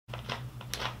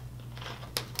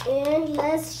And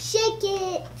let's shake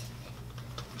it.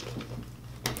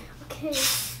 Okay.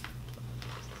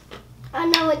 Oh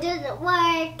no, it doesn't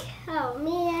work. Oh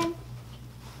man.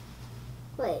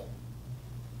 Wait.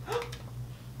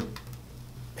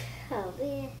 Oh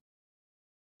man.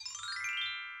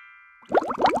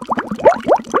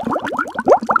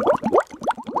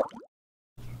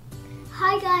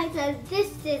 Hi guys, and this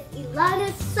is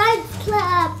Elahna's Science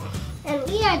Club, and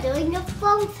we are doing a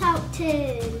phone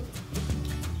fountain.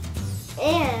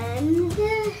 And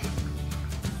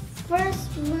first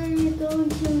we're going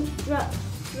to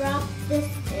drop this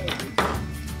in.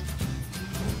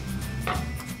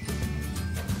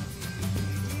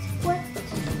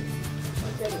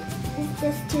 Move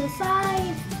this to the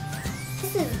side.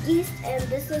 This is yeast and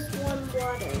this is warm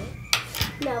water.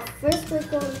 Now first we're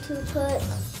going to put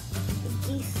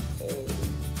yeast in.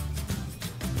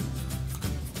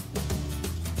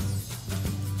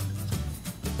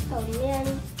 Oh man,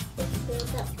 it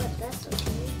filled up, but that's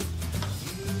okay.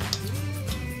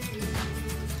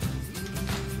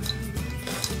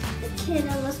 Okay,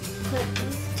 now let's put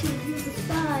these to the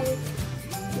side.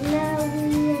 Now we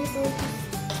are going to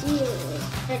steam it.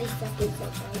 30 seconds,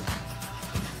 okay.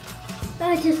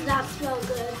 That does not smell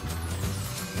good.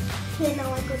 Okay, now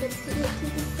I'm going to put it to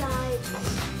the side.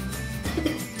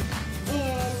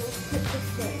 And put this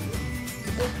in.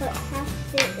 We'll put half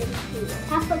it in here.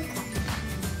 Half a cup.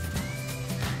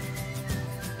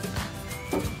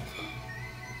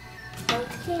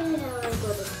 Okay, now I'm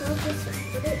going to close this and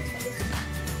put it to the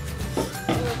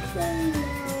side. Okay,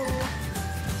 now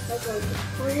I'm going to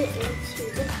put it into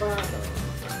the bottle.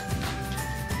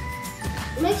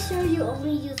 Make sure you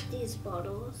only use these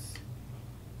bottles.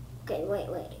 Okay,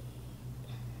 wait.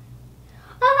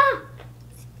 Ah!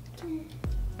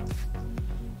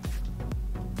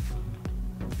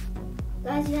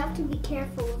 Guys, you have to be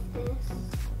careful with this.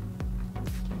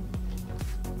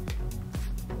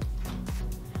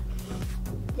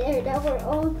 There, now we're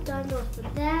all done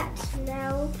with that.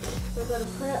 Now we're going to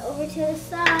put it over to the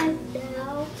side.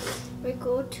 Now we're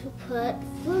going to put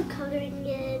food coloring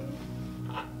in.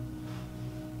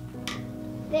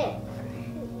 There.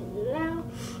 Now,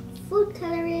 food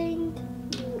coloring,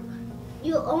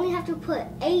 you only have to put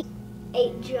eight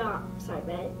drops, I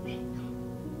bet.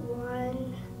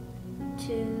 1,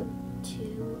 2,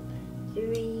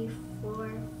 3,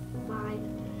 4, 5,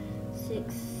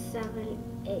 6, 7,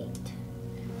 8.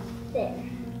 There.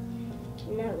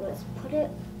 Now let's put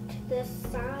it to the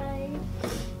side.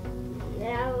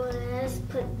 Now let's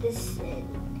put this in.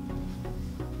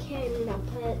 Okay, now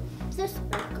put this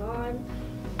back on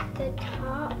the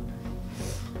top.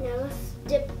 Now let's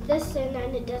dip this in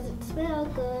and it doesn't smell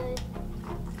good.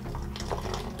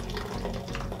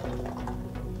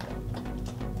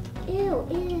 Ew.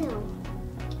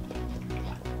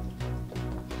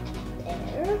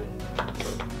 There.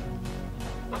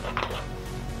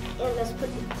 And let's put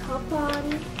the top on.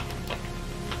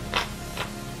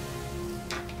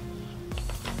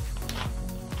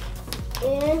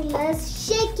 And let's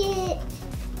shake it.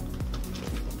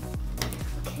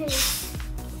 Okay.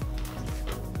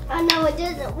 Oh no, it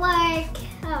doesn't work.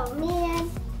 Oh man.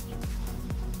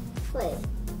 Wait.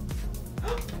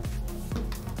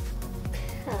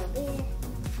 Oh man.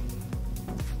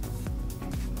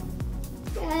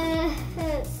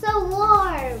 It's so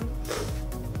warm.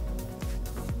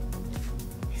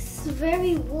 It's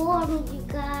very warm, you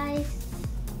guys.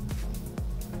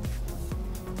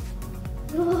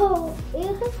 Whoa.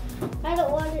 I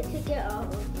don't want it to get all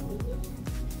over me.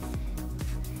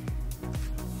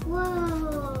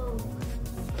 Whoa.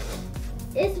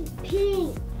 It's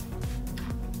pink.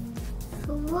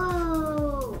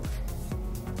 Whoa.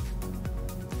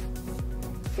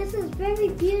 This is very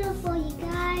beautiful, you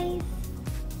guys.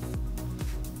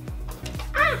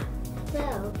 Ah!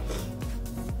 So,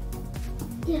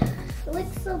 yeah, it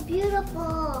looks so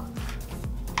beautiful.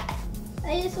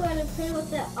 I just want to play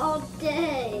with it all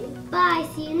day. Bye,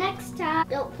 see you next time.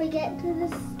 Don't forget to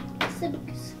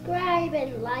subscribe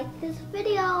and like this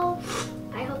video.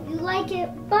 I hope you like it.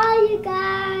 Bye, you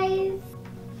guys.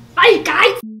 Bye, you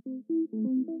guys.